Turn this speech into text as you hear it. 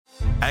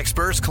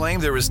Experts claim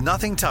there is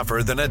nothing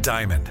tougher than a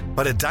diamond.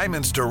 But at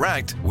Diamonds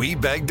Direct, we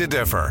beg to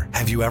differ.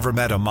 Have you ever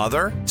met a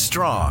mother?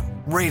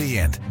 Strong,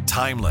 radiant,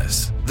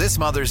 timeless. This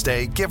Mother's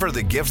Day, give her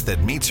the gift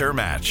that meets her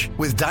match.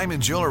 With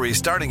diamond jewelry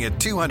starting at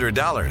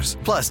 $200.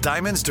 Plus,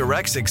 Diamonds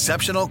Direct's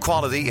exceptional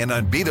quality and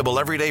unbeatable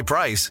everyday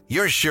price,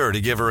 you're sure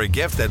to give her a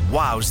gift that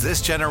wows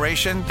this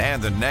generation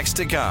and the next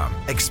to come.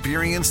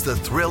 Experience the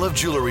thrill of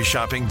jewelry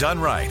shopping done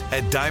right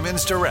at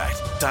Diamonds Direct.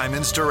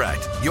 Diamonds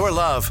Direct. Your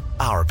love,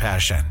 our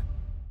passion.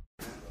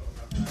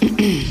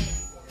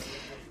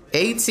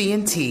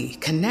 AT&T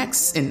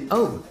connects an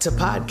ode to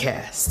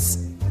podcasts.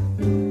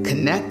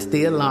 Connect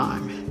the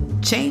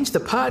alarm. Change the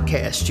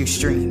podcast you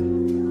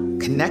stream.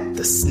 Connect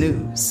the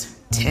snooze.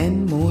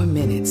 10 more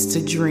minutes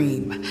to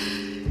dream.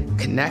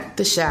 Connect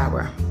the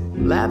shower.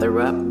 Lather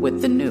up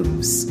with the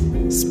news.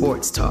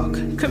 Sports talk,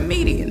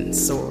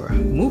 comedians, or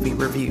movie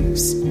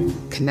reviews.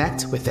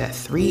 Connect with that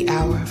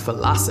 3-hour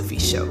philosophy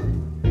show.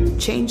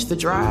 Change the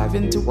drive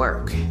into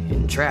work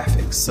in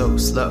traffic so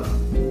slow.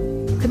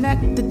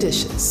 Connect the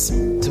dishes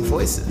to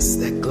voices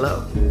that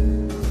glow.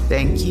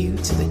 Thank you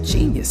to the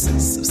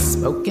geniuses of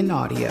spoken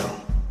audio.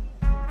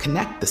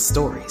 Connect the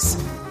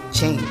stories.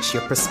 Change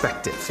your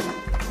perspective.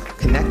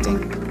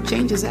 Connecting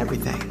changes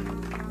everything.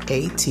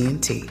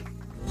 AT&T.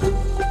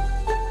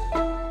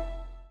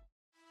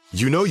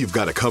 You know you've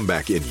got a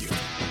comeback in you.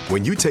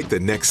 When you take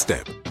the next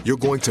step, you're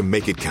going to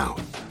make it count.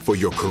 For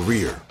your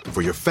career,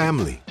 for your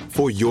family,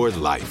 for your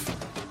life.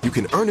 You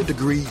can earn a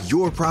degree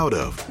you're proud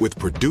of with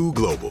Purdue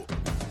Global.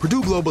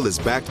 Purdue Global is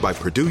backed by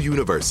Purdue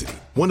University,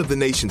 one of the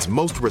nation's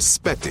most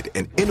respected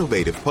and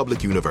innovative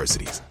public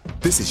universities.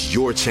 This is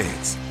your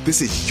chance.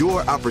 This is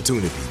your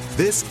opportunity.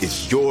 This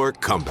is your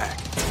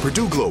comeback.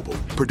 Purdue Global,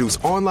 Purdue's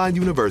online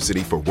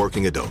university for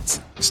working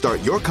adults.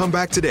 Start your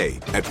comeback today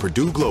at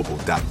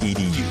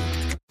purdueglobal.edu.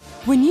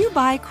 When you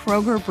buy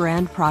Kroger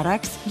brand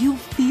products, you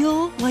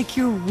feel like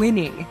you're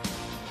winning.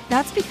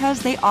 That's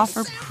because they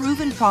offer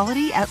proven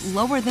quality at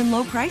lower than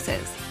low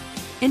prices.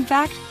 In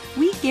fact,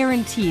 we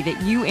guarantee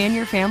that you and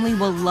your family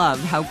will love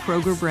how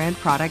Kroger brand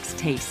products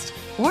taste,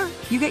 or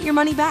you get your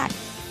money back.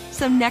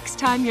 So next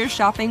time you're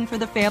shopping for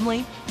the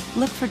family,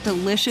 look for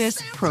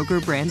delicious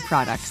Kroger brand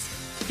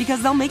products,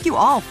 because they'll make you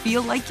all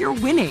feel like you're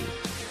winning.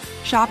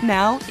 Shop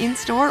now,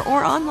 in-store,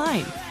 or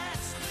online.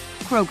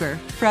 Kroger,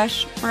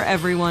 fresh for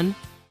everyone.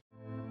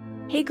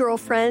 Hey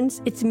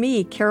girlfriends, it's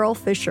me, Carol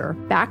Fisher,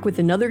 back with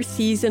another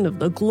season of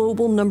the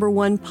global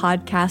 #1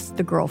 podcast,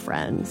 The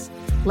Girlfriends.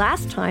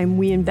 Last time,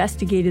 we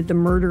investigated the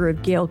murder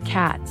of Gail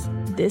Katz.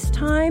 This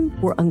time,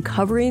 we're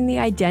uncovering the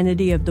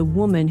identity of the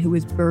woman who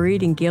was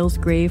buried in Gail's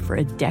grave for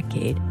a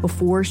decade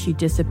before she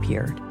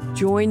disappeared.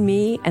 Join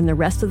me and the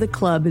rest of the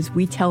club as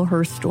we tell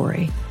her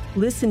story.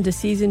 Listen to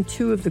Season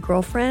 2 of The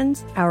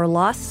Girlfriends, Our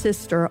Lost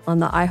Sister on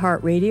the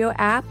iHeartRadio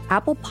app,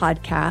 Apple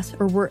Podcasts,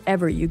 or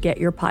wherever you get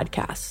your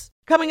podcasts.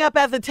 Coming up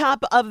at the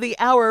top of the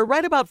hour,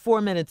 right about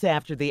 4 minutes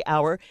after the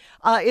hour,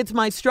 it's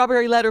my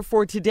strawberry letter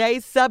for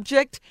today's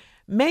subject.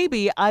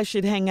 Maybe I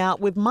should hang out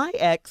with my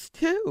ex,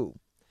 too.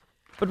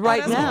 But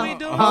right now, we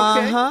doing?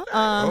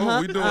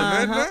 We doing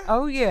that now?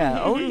 Oh,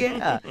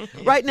 yeah.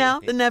 Right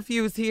now, the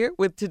nephew's here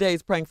with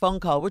today's prank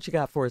phone call. What you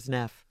got for us,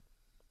 Neff?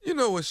 You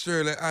know what,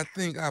 Shirley? I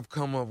think I've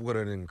come up with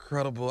an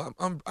incredible.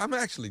 I'm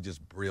actually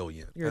just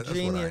brilliant. You're a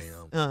genius.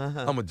 What I am.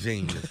 I'm a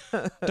genius.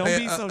 Don't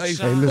be so shy.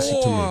 Hey,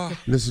 listen to me.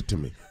 Listen to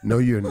me. No,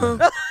 you're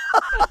not.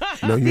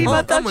 No, you're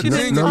not. I'm a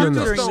genius.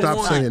 No.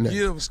 Stop saying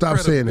that. Stop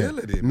saying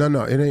that.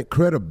 No. It ain't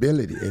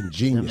credibility and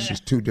genius is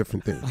two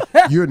different things.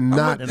 You're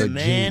not a genius. The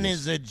man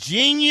is a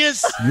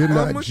genius. You're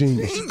not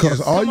genius.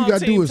 Because all you got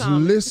to do is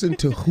listen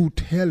to who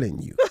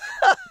telling you.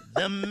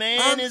 The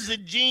man is a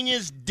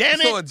genius. Damn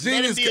it.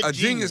 So a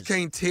genius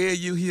can't tell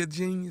you he a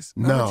genius?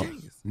 No.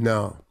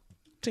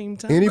 Team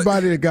time.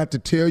 Anybody that got to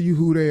tell you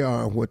who they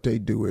are and what they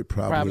do, it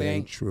probably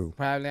ain't true.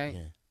 Probably ain't.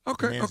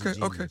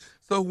 Okay.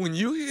 So when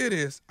you hear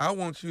this, I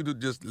want you to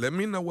just let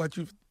me know what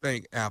you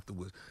think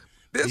afterwards.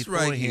 This Before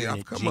right here, hearing I've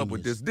it, come up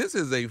with this. This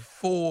is a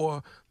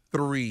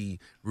 4-3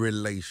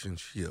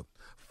 relationship.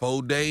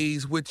 4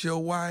 days with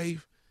your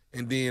wife,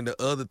 and then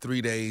the other 3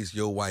 days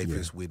your wife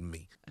is with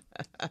me.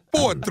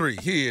 4-3.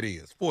 Here it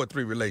is.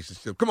 4-3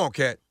 relationship. Come on,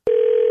 Cat.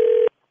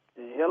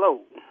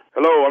 Hello.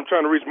 Hello, I'm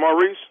trying to reach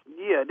Maurice.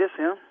 Yeah, this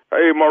him.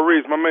 Hey,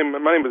 Maurice, my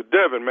name is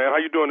Devin, man. How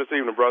you doing this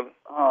evening, brother?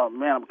 Oh,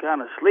 man, I'm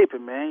kind of sleepy,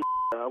 man.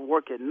 I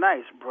work at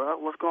nights, bro.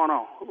 What's going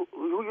on?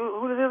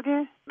 Who is this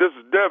again? This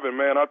is Devin,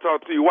 man. I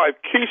talked to your wife,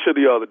 Keisha,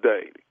 the other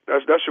day.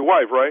 That's your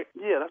wife, right?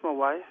 Yeah, that's my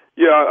wife.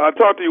 Yeah, I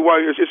talked to your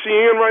wife. Is she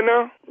in right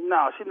now?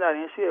 No, she's not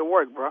in. She at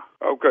work, bro.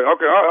 Okay.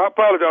 I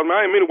apologize, man.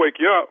 I didn't mean to wake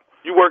you up.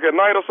 You work at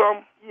night or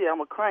something? Yeah,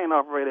 I'm a crane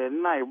operator at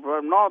night,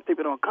 bro. Normal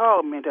people don't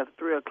call me until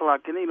 3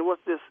 o'clock. And you know,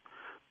 what's this?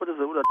 What is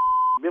a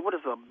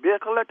bill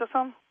collector or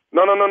something?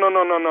 No.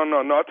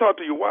 I talked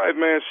to your wife,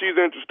 man. She's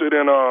interested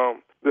in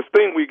this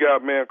thing we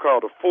got, man,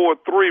 called a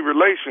 4-3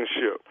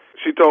 relationship.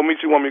 She told me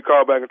she wanted me to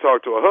call back and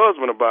talk to her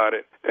husband about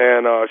it.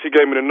 And she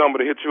gave me the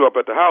number to hit you up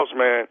at the house,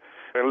 man,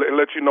 and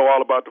let you know all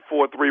about the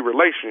 4-3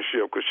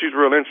 relationship because she's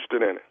real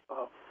interested in it.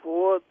 A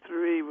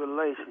 4-3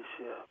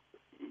 relationship.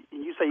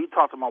 You say you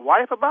talked to my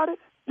wife about it?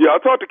 Yeah, I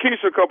talked to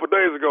Keisha a couple of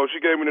days ago. She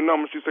gave me the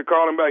number. She said,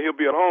 call him back. He'll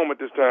be at home at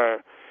this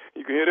time.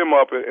 You can hit him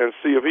up and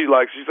see if he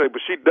likes it. She said, but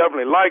she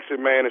definitely likes it,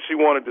 man, and she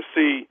wanted to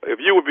see if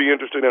you would be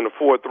interested in a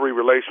 4-3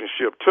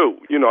 relationship, too.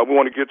 You know, we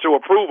want to get your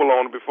approval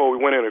on it before we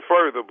went any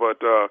further, but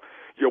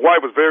your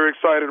wife was very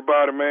excited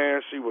about it,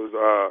 man. She was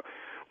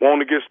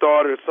wanting to get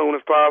started as soon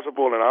as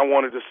possible, and I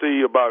wanted to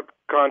see about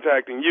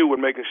contacting you and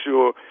making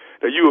sure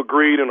that you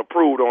agreed and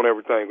approved on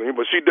everything.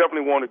 But she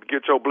definitely wanted to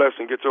get your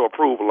blessing, get your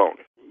approval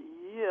on it.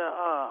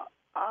 Yeah,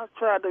 I'll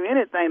try to do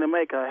anything to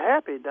make her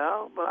happy,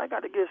 dog, but I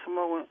got to get some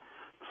more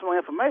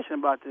information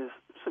about this.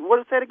 So what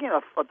is that again?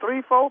 A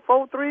 3-4,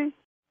 4-3?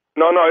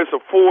 No, it's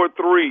a 4-3.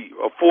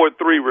 A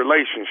 4-3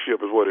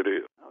 relationship is what it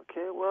is.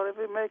 Okay, well, if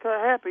it make her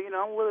happy,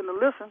 I'm willing to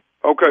listen.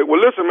 Okay,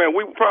 well, listen, man,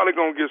 we probably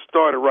going to get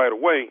started right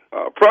away.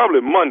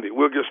 Probably Monday.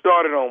 We'll get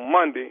started on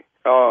Monday.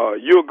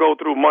 You'll go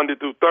through Monday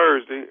through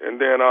Thursday,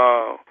 and then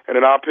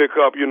I'll pick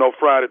up,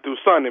 Friday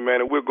through Sunday,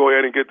 man, and we'll go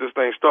ahead and get this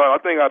thing started.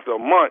 I think after a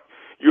month,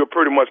 you'll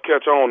pretty much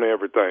catch on to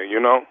everything,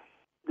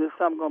 This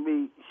something going to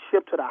be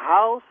shipped to the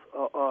house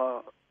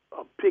or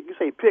pick? You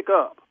say pick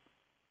up.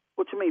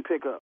 What you mean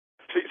pick up?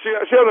 She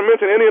hasn't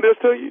mentioned any of this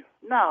to you?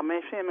 No,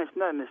 man, she ain't mentioned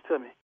nothing of this to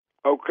me.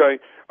 Okay.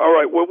 All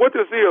right. Well, what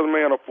this is,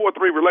 man, a 4-3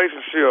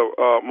 relationship,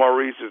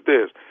 Maurice, is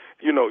this.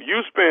 You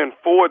spend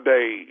 4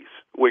 days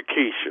with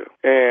Keisha,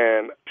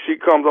 and she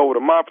comes over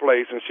to my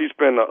place, and she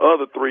spends the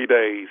other 3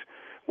 days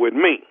with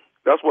me.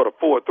 That's what a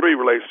 4-3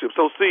 relationship.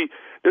 So, see,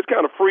 this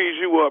kind of frees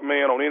you up,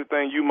 man, on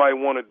anything you might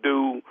want to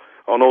do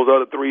on those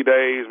other 3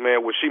 days,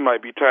 man, where she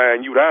might be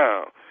tying you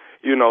down.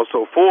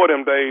 So 4 of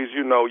them days,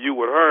 you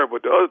with her,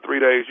 but the other 3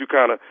 days you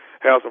kind of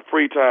have some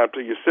free time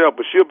to yourself,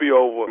 but she'll be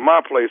over at my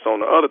place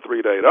on the other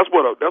 3 days. That's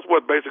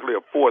what basically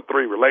a 4-3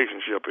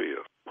 relationship is.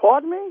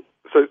 Pardon me?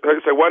 Say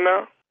what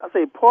now? I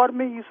say, pardon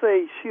me, you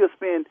say she'll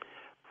spend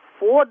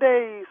 4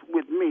 days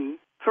with me,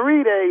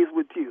 3 days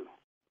with you.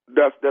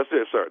 That's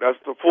it, sir.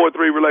 That's the 4-3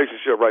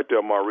 relationship right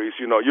there, Maurice.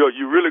 You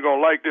really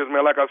gonna like this,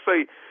 man. Like I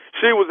say,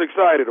 she was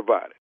excited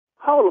about it.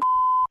 Hold the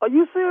Are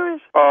you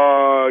serious?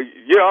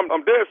 Yeah,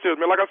 I'm dead serious,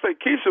 man. Like I say,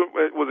 Keisha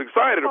was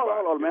excited about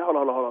it. Hold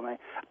on, man.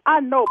 I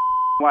know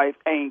wife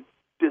ain't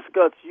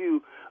discussed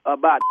you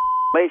about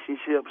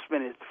relationship,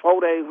 spending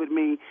 4 days with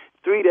me,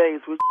 3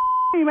 days with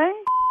me, man.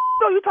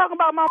 So you talking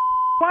about my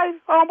wife,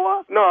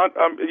 homeboy? No, I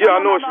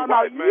know it's your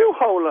wife, man. You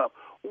hold up.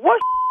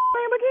 What's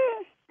name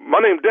again?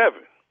 My name's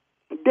Devin.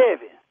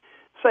 Devin.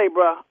 Say,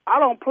 bro, I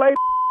don't play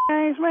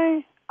games,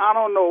 man. I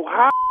don't know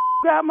how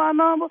got my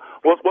number.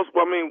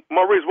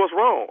 Maurice, what's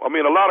wrong? I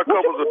mean, a lot of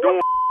couples are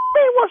doing.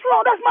 What's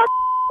wrong? That's my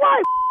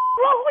wife.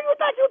 Bro, who you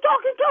think you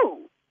talking to?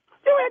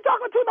 You ain't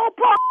talking to no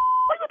pro.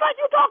 Who you think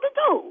you talking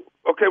to?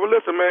 Okay, well,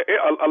 listen, man.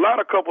 A lot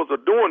of couples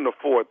are doing the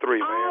 4-3,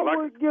 man. I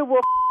would give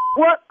a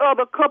what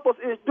other couples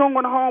is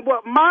doing,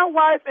 homeboy. My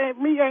wife and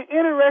me ain't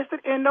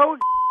interested in no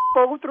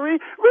 4-3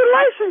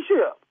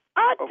 relationship.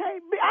 I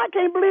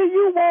can't believe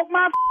you want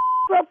my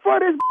up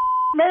for this,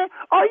 man.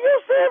 Are you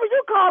serious?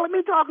 You calling me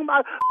talking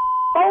about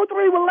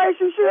 4-3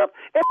 relationship?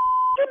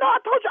 And I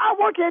told you I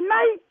work at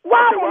night.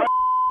 Why?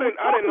 Okay,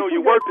 I didn't know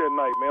you worked at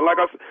night, man. Like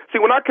I see,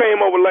 when I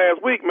came over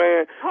last week,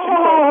 man.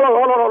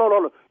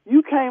 Hold on.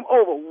 You came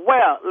over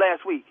where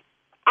last week?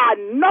 I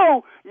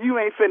know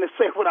you ain't finna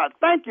say what I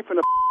think you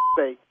finna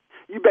say.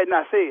 You better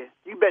not say it.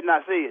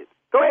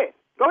 Go ahead.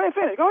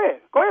 Finish. Go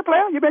ahead,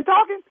 player. You been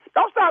talking?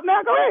 Don't stop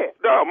now. Go ahead.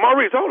 Dog,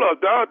 Maurice, hold up,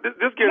 dog.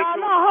 This getting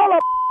too... No, hold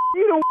up.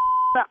 You don't.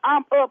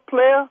 I'm up,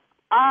 player.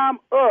 I'm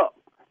up.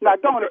 Now,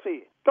 don't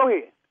say it. Go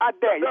ahead. I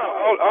dare you.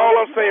 All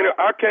I'm saying is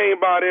I came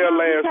by there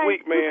last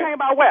week, man. You came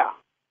by where?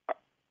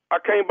 I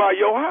came by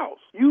your house.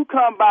 You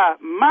come by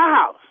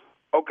my house.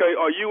 Okay,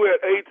 are you at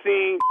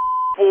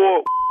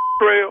 18-4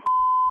 Trail?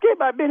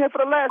 I've been here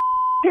for the last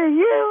 10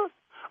 years.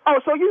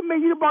 Oh, so you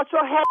mean you bought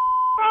your house?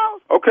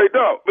 Okay,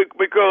 dog,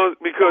 because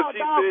she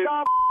said...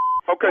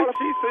 Okay,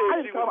 she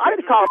said she was... I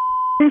need to call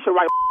Keisha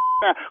right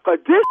now,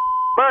 because this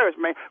birds,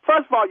 man.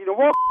 First of all, you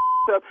don't want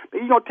stuff, but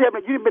you going to tell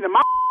me you done been in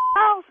my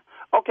house?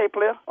 Okay,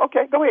 player.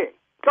 Okay, go ahead.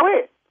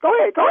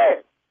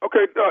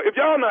 Okay, if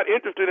y'all not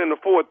interested in the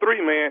 4-3,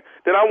 man,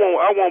 then I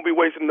won't be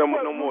wasting no more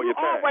of your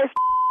time. You waste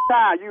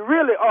time. You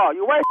really are.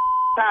 You waste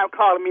time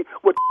calling me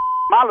with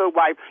my little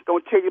wife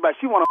gonna tell you about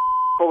she want to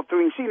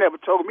 4-3 and she never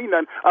told me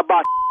nothing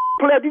about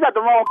player. You got the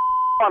wrong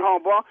on,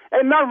 homeboy.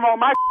 Ain't nothing wrong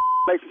with my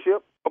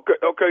relationship.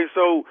 Okay,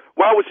 so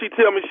why would she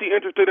tell me she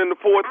interested in the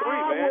 4-3, man?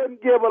 I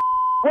wouldn't give a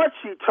what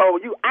she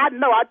told you. I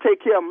know I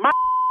take care of my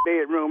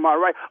bedroom, all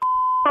right?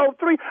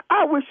 4-3,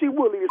 I wish she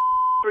would leave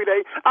 3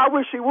 days. I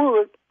wish she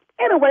would.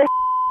 Anyway,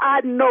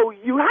 I know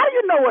you. How do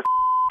you know us?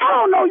 I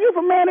don't know you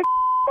from man and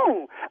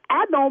moon.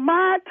 I don't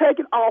mind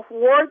taking off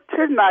work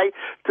tonight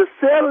to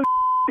settle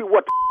see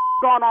what's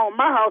going on in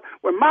my house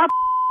with my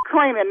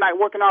crane at night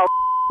working all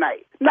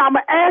night. Now, I'm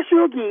going to ask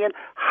you again,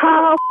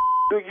 how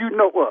do you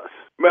know us?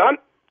 Man,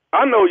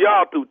 I know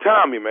y'all through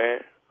Tommy,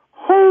 man.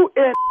 Who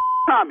is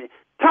Tommy?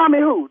 Tommy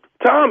who?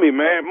 Tommy,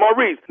 man.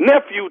 Maurice,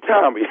 nephew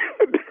Tommy.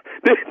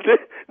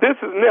 This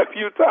is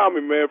Nephew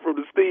Tommy, man, from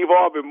the Steve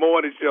Harvey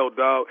Morning Show,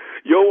 dog.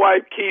 Your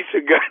wife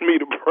Keisha got me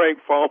to prank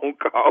phone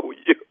call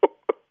you.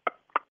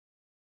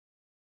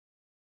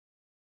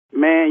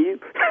 Man, you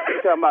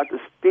talking about the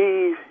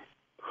Steve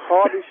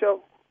Harvey Show?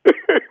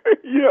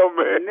 Yeah,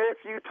 man.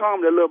 Nephew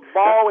Tommy, the little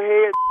bald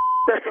head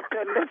that's up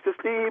there next to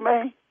Steve,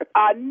 man.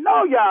 I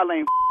know y'all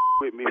ain't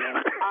with me,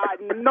 man. I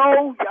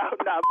know y'all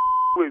not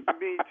with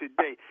me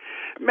today.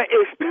 Man,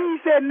 if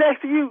Steve sat next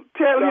to you,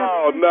 tell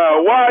him.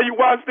 No.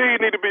 Why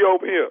Steve need to be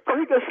over here? So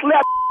he can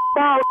slap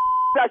bald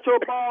out your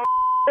bald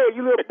head,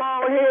 you little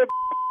bald head.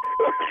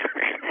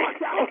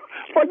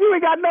 But you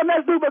ain't got nothing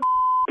else to do but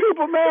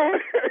people, man.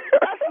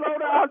 I slow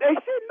down. They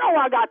should know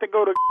I got to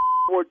go to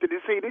work to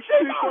see this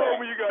shit. You told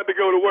me you got to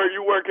go to work.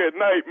 You work at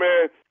night,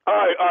 man. All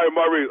right,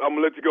 Maurice, I'm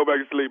going to let you go back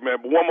to sleep,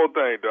 man. But one more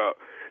thing, dog.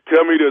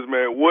 Tell me this,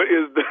 man.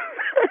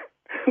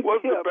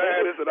 What's the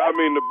baddest, and I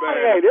mean the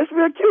baddest? Hey, this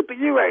real cute to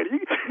you, ain't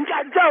it? You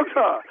got jokes,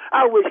 huh?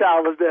 I wish I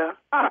was there.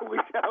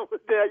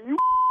 You.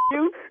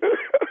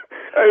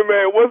 Hey,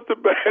 man, what's the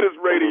baddest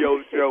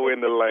radio show in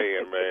the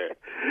land, man?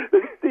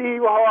 The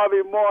Steve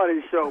Harvey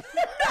Morning Show.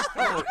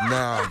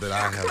 Now that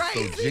I have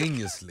so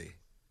geniusly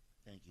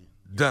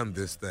done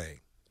this thing,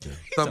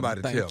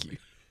 somebody tell me.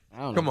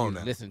 I don't Come know on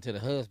now. Listen to the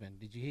husband.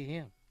 Did you hear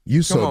him?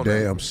 You so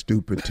damn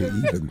stupid to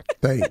even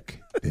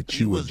think that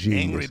you were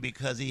genius. Angry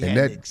because he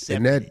hadn't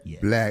accepted it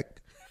yet.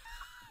 Black.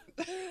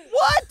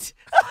 What?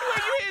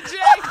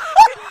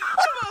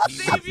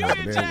 Steve, you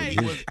and Jay.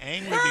 He was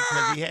angry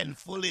because he hadn't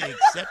fully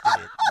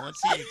accepted it. Once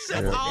he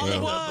accepted it, he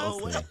ain't gonna go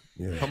away.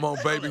 Yeah. Come on,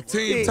 baby.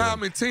 Team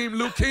Tommy, Team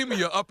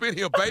Leukemia up in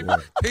here, baby.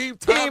 Team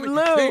Tommy,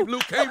 Team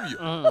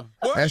Leukemia.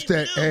 That's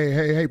that,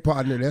 hey,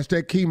 partner, that's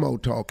that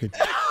chemo talking.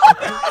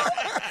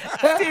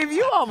 Steve,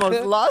 you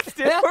almost lost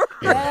it.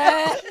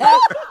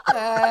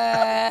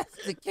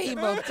 The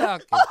chemo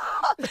talking.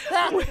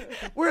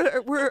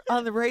 We're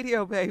on the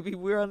radio, baby.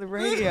 We're on the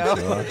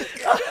radio.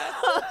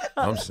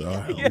 I'm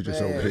sorry. We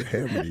just over here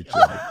hammering each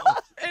other.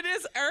 It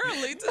is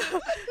early, too.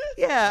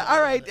 Yeah,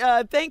 all right.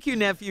 Thank you,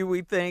 nephew,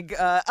 we think.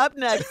 Up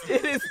next,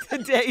 it is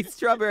today's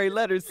Strawberry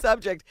Letters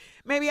subject.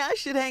 Maybe I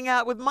should hang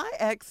out with my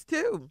ex,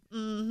 too.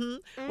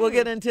 We'll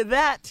get into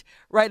that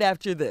right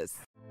after this.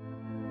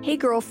 Hey,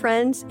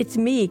 girlfriends, it's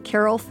me,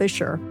 Carol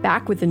Fisher,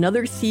 back with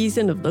another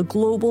season of the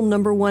global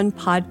 #1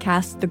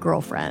 podcast, The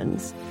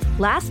Girlfriends.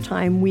 Last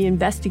time, we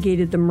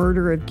investigated the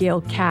murder of Gail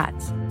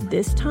Katz.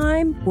 This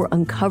time, we're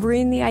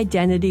uncovering the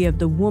identity of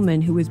the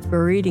woman who was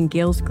buried in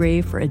Gail's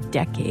grave for a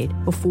decade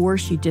before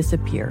she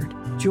disappeared.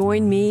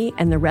 Join me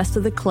and the rest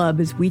of the club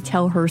as we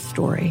tell her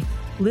story.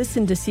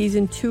 Listen to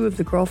Season 2 of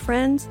The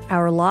Girlfriends,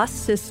 Our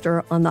Lost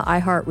Sister on the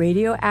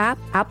iHeartRadio app,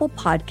 Apple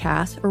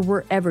Podcasts, or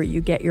wherever you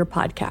get your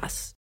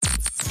podcasts.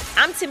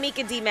 I'm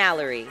Tamika D.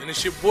 Mallory. And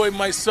it's your boy,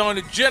 my son,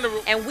 the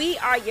General. And we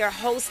are your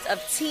hosts of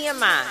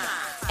TMI.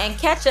 And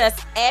catch us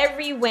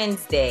every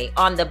Wednesday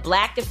on the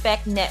Black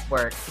Effect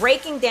Network,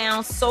 breaking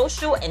down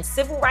social and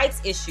civil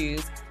rights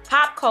issues,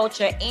 pop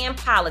culture, and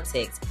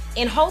politics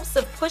in hopes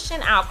of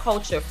pushing our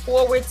culture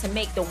forward to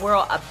make the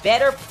world a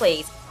better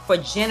place for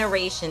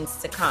generations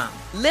to come.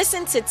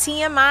 Listen to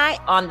TMI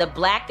on the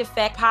Black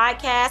Effect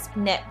Podcast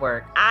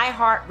Network,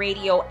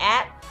 iHeartRadio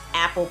app,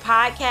 Apple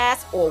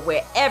Podcasts, or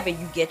wherever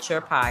you get your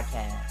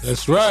podcasts.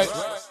 That's right.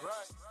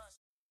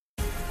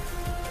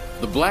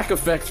 The Black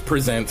Effect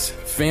presents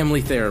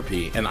Family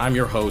Therapy, and I'm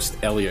your host,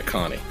 Elliot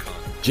Connie.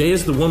 Jay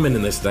is the woman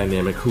in this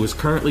dynamic who is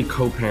currently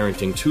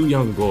co-parenting 2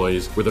 young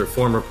boys with her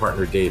former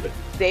partner, David.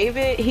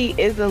 David, he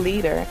is a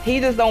leader. He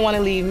just don't want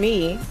to leave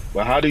me.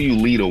 But how do you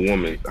lead a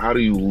woman? How do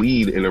you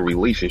lead in a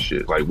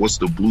relationship? Like, what's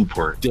the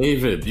blueprint?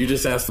 David, you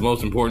just asked the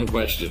most important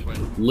question.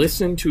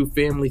 Listen to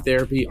Family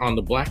Therapy on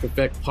the Black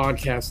Effect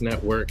Podcast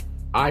Network,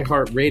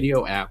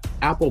 iHeartRadio app,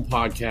 Apple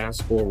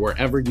Podcasts, or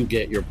wherever you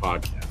get your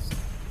podcasts.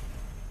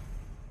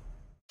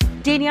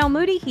 Danielle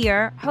Moody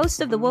here,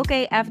 host of the Woke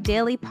AF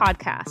Daily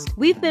podcast.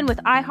 We've been with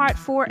iHeart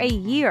for a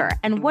year,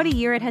 and what a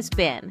year it has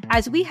been.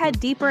 As we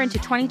head deeper into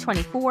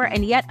 2024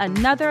 and yet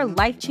another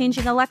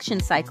life-changing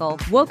election cycle,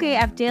 Woke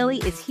AF Daily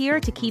is here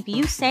to keep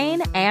you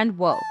sane and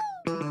woke.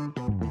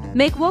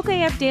 Make Woke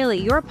AF Daily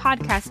your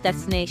podcast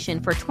destination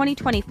for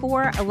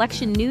 2024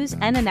 election news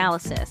and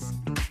analysis.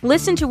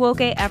 Listen to Woke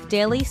AF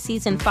Daily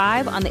Season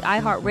 5 on the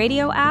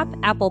iHeartRadio app,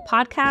 Apple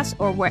Podcasts,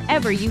 or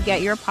wherever you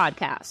get your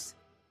podcasts.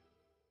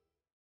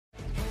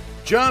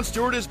 Jon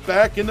Stewart is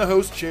back in the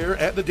host chair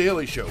at The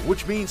Daily Show,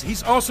 which means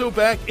he's also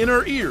back in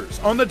our ears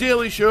on The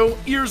Daily Show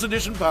Ears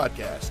Edition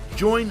podcast.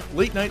 Join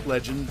late-night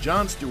legend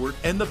Jon Stewart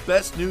and the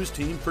best news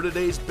team for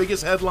today's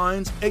biggest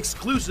headlines,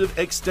 exclusive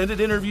extended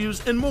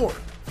interviews, and more.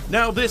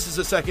 Now this is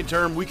a second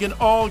term we can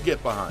all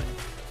get behind.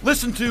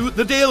 Listen to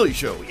The Daily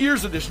Show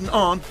Ears Edition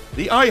on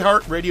the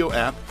iHeartRadio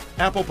app,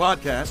 Apple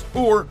Podcasts,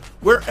 or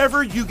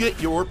wherever you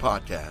get your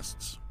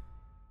podcasts.